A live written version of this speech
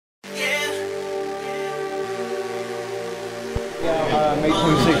May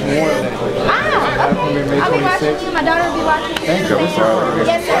 26th Memorial Day. I'll be watching you. My daughter will be watching you. Thank you. Yes,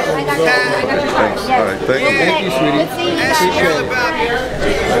 sir. I got your card. Yes. All right, thank you. Thank you, sweetie. Good seeing you guys.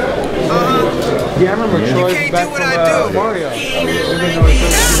 Yeah, I remember Troy back from Mario.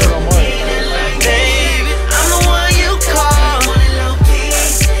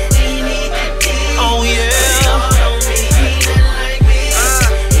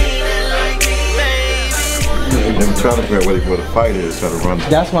 Trying to figure out where the fight is, trying to run.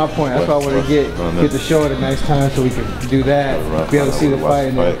 That's my point. That's why I want to get the show at a nice time so we can do that, be able to see the fight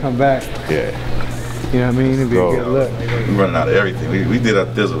and then come back. Yeah. You know what I mean? It'd be a good look. We're running out of everything. We did our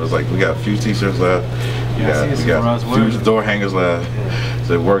thizzle. It's like we got a few t-shirts left. We got a few door hangers left.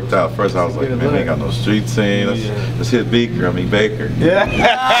 So it worked out. First I was like, man, we ain't got no street scene. Let's hit Baker.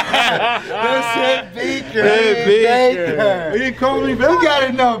 Yeah. Let's hit Baker. Hey, Baker. You call me Baker? We got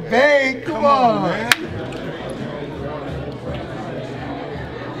enough bait. Come on, man.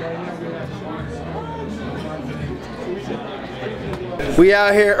 We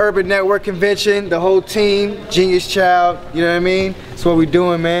out here, Urban Network Convention, the whole team, Genius Child, you know what I mean? That's what we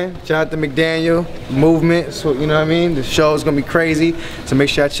doing, man. Shout out to McDaniel, movement, so, you know what I mean? The show's gonna be crazy, so make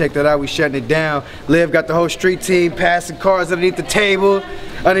sure I check that out. We shutting it down. Liv got the whole street team, passing cars underneath the table,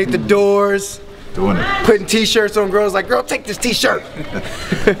 underneath the doors. Doing it. Putting t-shirts on girls like, girl, take this t-shirt.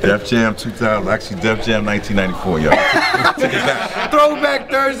 Def Jam 2000, actually Def Jam 1994, y'all. Take it back. Throwback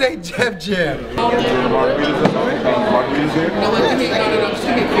Thursday, Def Jam.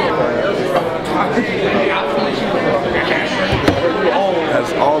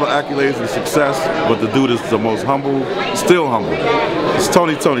 Has all the accolades and success, but the dude is the most humble, still humble. It's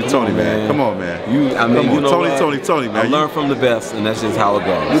Tony, man. Come on, man. Tony, man. I learn from the best, and that's just how it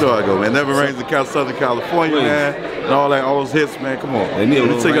goes. You know how it goes, man. Never Rains in Southern California, man. And all those hits, man. Come on. They need a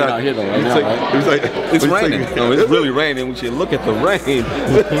little rain out here, though, right now, right? It's raining. No, it's really raining. We should look at the rain.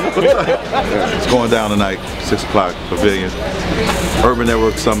 It's going down tonight, 6 o'clock, Pavilion. Urban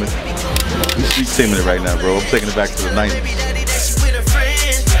Network Summit. We street teaming it right now, bro. I'm taking it back to the 90s.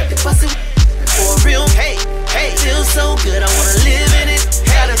 For real, hey, feels so good, I wanna live in it.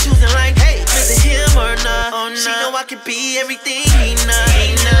 Got her choosing like, hey, is it him or not? She know I can be everything he not.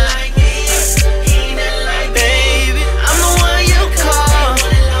 Baby, I'm the one you call.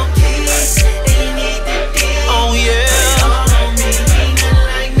 Oh yeah.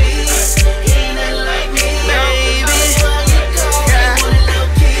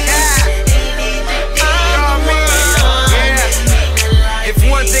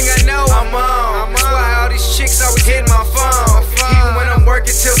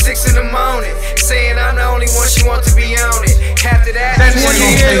 Till 6 in the morning, saying I'm the only one she wants to be on it. After that, that's 20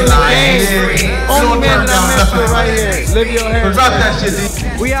 years of the game. Only man that I mess with right here. Live your hair. Drop that shit,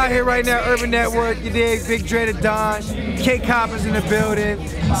 D. We out here right now, Urban Network. You dig? Big Dre to Don. K Copper's in the building.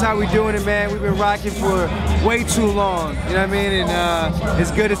 That's how we doing it, man. We've been rocking for way too long. You know what I mean? And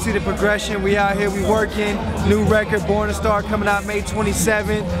it's good to see the progression. We out here, we working. New record, Born to Star, coming out May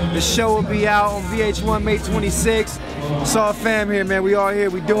 27th. The show will be out on VH1 May 26th. It's all fam here, man. We all here,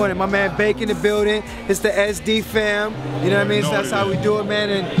 we doing it. My man Bake in the building. It's the SD fam. You know what I mean? So that's how we do it, man.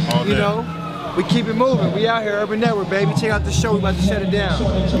 And you know, we keep it moving. We out here, Urban Network, baby. Check out the show. We about to shut it down.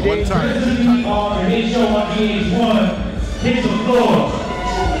 One time. His show on VH1. Hit the floor.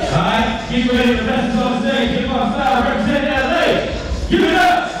 Alright? Keep ready for the best on stage. Hip Hop Style representing LA. Give it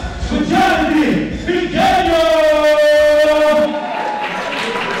up for Johnny.